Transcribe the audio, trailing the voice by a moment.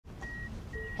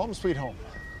Home sweet home.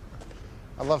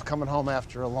 I love coming home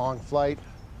after a long flight.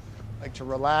 Like to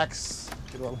relax,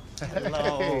 get a little...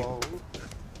 Hello. Hey. Oh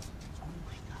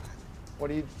my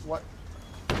God. What?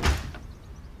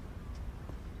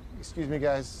 Excuse me,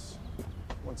 guys.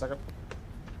 1 second.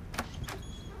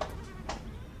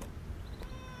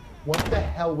 What the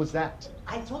hell was that?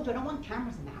 I told you I don't want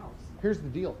cameras in the house. Here's the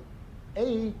deal.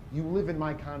 A, you live in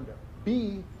my condo.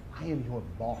 B, I am your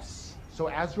boss. So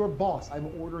as your boss, I'm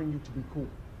ordering you to be cool.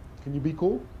 Can you be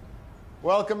cool?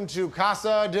 Welcome to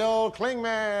Casa del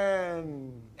Klingman.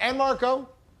 And Marco,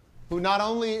 who not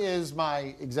only is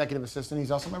my executive assistant, he's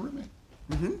also my roommate.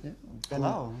 Mm-hmm. Yeah,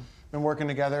 Hello. Been working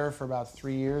together for about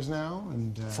 3 years now,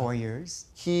 and 4 years.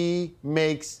 He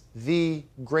makes the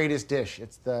greatest dish.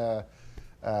 It's the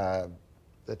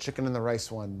chicken and the rice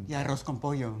one. Yeah, arroz con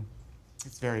pollo.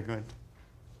 It's very good.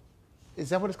 Is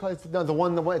that what it's called? No, the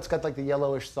one it's got like the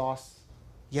yellowish sauce.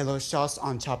 Yellow sauce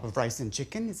on top of rice and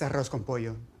chicken. It's arroz con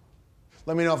pollo.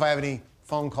 Let me know if I have any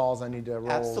phone calls I need to roll.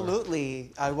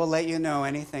 Absolutely. I will let you know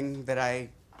anything that I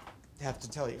have to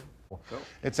tell you.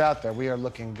 It's out there. We are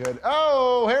looking good.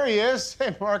 Oh, here he is.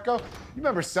 Hey, Marco. You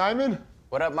remember Simon?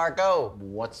 What up, Marco?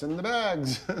 What's in the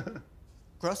bags?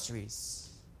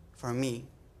 Groceries. For me.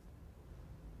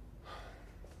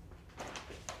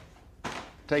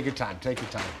 Take your time. Take your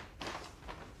time.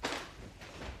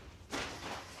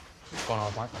 What's going on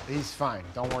with Marco? He's fine.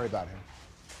 Don't worry about him.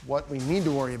 What we need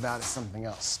to worry about is something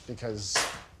else, because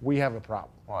we have a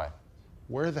problem. What?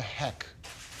 Where the heck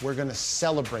we're gonna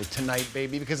celebrate tonight,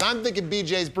 baby? Because I'm thinking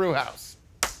BJ's Brewhouse.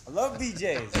 I love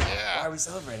BJ's. Yeah. Why are we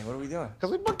celebrating? What are we doing?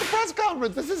 Because we booked the press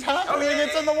conference. This is happening.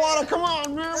 It's in the water. Come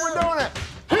on, man. We're doing it.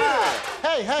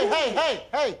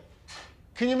 Hey.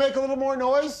 Can you make a little more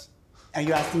noise? Are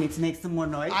you asking me to make some more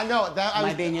noise? I know. Am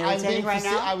I being irritating right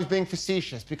now? I was being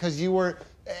facetious because you were...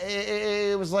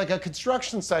 It was like a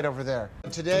construction site over there.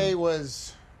 Today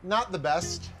was not the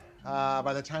best.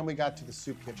 By the time we got to the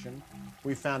soup kitchen,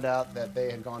 we found out that they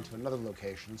had gone to another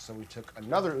location, so we took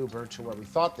another Uber to where we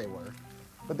thought they were,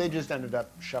 but they just ended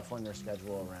up shuffling their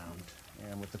schedule around.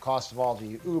 And with the cost of all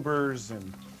the Ubers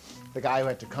and the guy who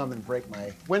had to come and break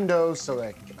my windows so that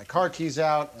I could get my car keys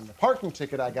out and the parking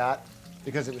ticket I got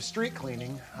because it was street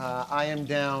cleaning, I am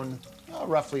down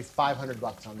roughly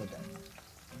 $500 on the day.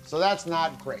 So that's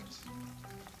not great.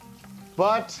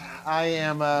 But I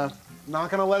am not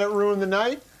gonna let it ruin the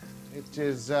night. It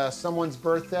is someone's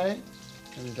birthday,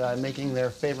 and I'm making their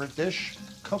favorite dish,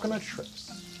 coconut shrimps.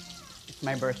 It's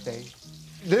my birthday.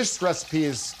 This recipe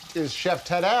is Chef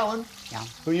Ted Allen, Yeah.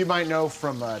 who you might know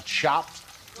from Chopped.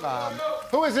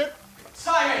 Who is it?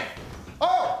 Simon!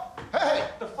 Oh, hey!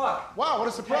 What the fuck? Wow, what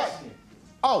a surprise.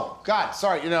 Oh, God,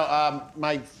 sorry. You know,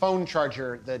 my phone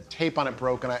charger, the tape on it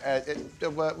broke, and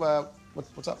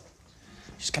what's up?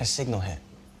 Just got a signal hit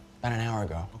about an hour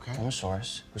ago. Okay. From a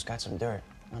source who's got some dirt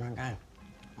on our guy.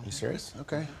 Are you serious?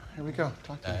 Okay, here we go.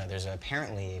 Talk to me. There's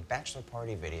apparently a bachelor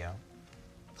party video.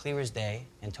 Clear as day,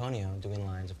 Antonio doing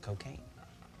lines of cocaine.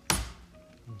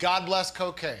 God bless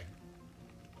cocaine.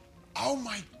 Oh,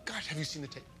 my God. Have you seen the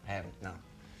tape? I haven't, no.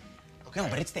 Okay. No,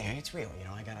 but it's there, it's real. You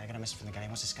know, I got a message from the guy. He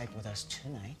wants to Skype with us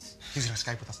tonight. He's gonna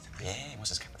Skype with us tonight? Yeah, he wants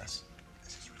to Skype with us.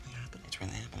 This is really happening. It's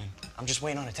really happening. I'm just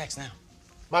waiting on a text now.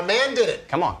 My man did it.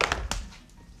 Come on.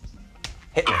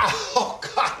 Hit me. Oh,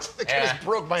 God. The kid just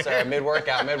broke my Sorry, hand.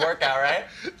 mid-workout, right?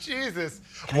 Jesus.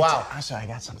 Wow. Also, I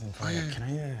got something for you. Can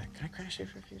I crash here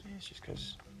for a few days? Just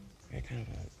because we had kind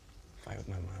of a fight with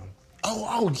my mom.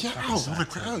 Oh, yeah.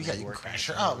 Oh, yeah, you can crash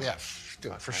her. Oh, yeah.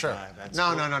 Do it, for sure.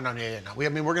 No. Yeah. No.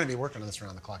 We're gonna be working on this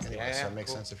around the clock anyway, so it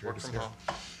makes sense if you're just here.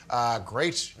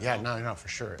 Great. Yeah, no, for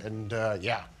sure. And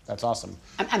yeah, that's awesome.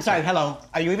 I'm sorry, hello.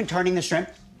 Are you even turning the shrimp?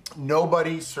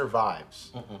 Nobody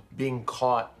survives being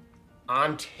caught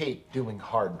on tape doing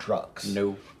hard drugs.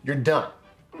 No. You're done.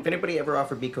 If anybody ever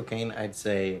offered me cocaine, I'd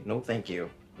say, no, thank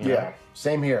you. Yeah,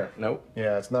 same here. Nope.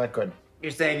 Yeah, it's not good.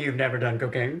 You're saying you've never done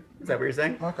cocaine? Is that what you're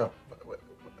saying? Marco,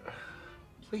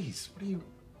 please, what are you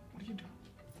doing?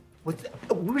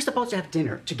 We were supposed to have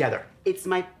dinner together. It's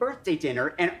my birthday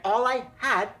dinner, and all I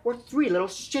had were 3 little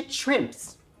shit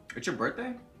shrimps. It's your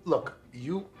birthday? Look,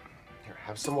 here,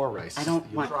 have some more rice. I don't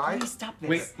You want. tried? Please stop this.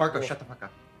 Wait, Marco, shut the fuck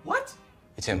up. What?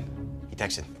 It's him. He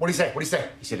texted. What'd he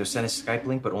say? He said he'll send a Skype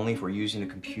link, but only if we're using a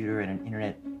computer at an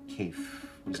internet cave.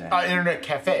 What is that? Internet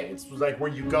cafe. It's like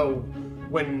where you go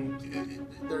when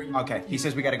Okay, he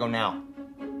says we gotta go now.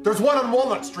 There's one on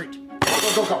Walnut Street.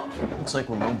 Go. Looks like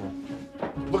we're mobile.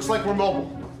 Looks like we're mobile.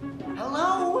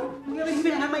 Hello? We haven't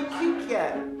even had my cake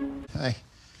yet. Hey,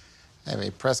 I have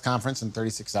a press conference in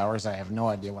 36 hours. I have no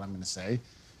idea what I'm gonna say.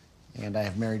 And I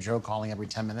have Mary Jo calling every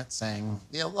 10 minutes saying,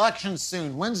 the election's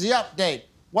soon. When's the update?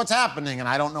 what's happening, and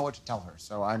I don't know what to tell her.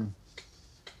 So I'm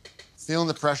feeling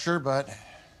the pressure, but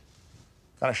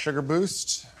got a sugar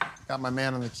boost. Got my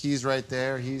man on the keys right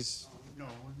there. He's...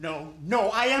 No,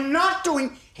 I am not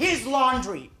doing his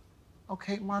laundry.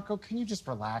 Okay, Marco, can you just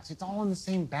relax? It's all in the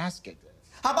same basket.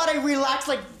 How about I relax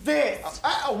like this?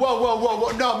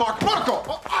 Whoa. No,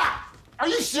 Marco. Are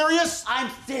you serious?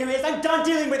 I'm serious. I'm done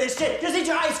dealing with this shit. Just eat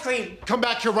your ice cream. Come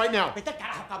back here right now. Vete al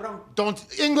carajo, cabrón. Don't...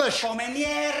 English. Come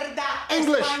mierda.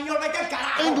 English. Español, vete al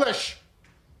carajo. English.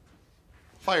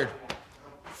 Fired.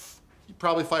 You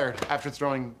probably fired after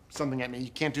throwing something at me.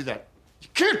 You can't do that. You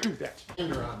can't do that.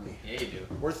 Anger on me. Yeah, you do.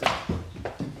 Worth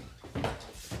it.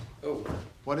 Oh.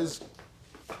 What is...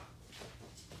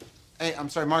 Hey, I'm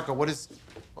sorry, Marco, what is...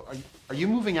 Are you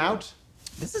moving out?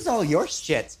 This is all your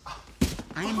shit.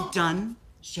 I am done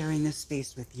sharing this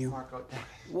space with you. Marco...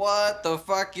 What the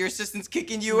fuck? Your assistant's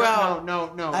kicking you out.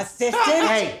 No. Assistant?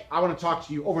 Hey, I want to talk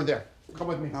to you over there. Come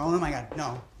with me. Oh my God,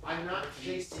 no. I'm not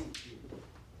chasing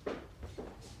you.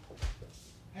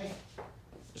 Hey,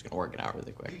 Just gonna work it out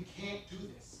really quick. you can't do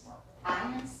this, Marco.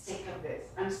 I am sick of this.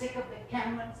 I'm sick of the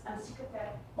cameras. I'm sick of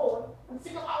that whole. I'm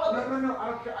sick of all of it. No,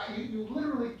 I don't care. You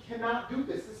literally cannot do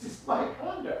this. This is my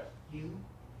conduct. You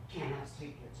cannot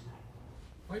sleep here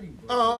tonight.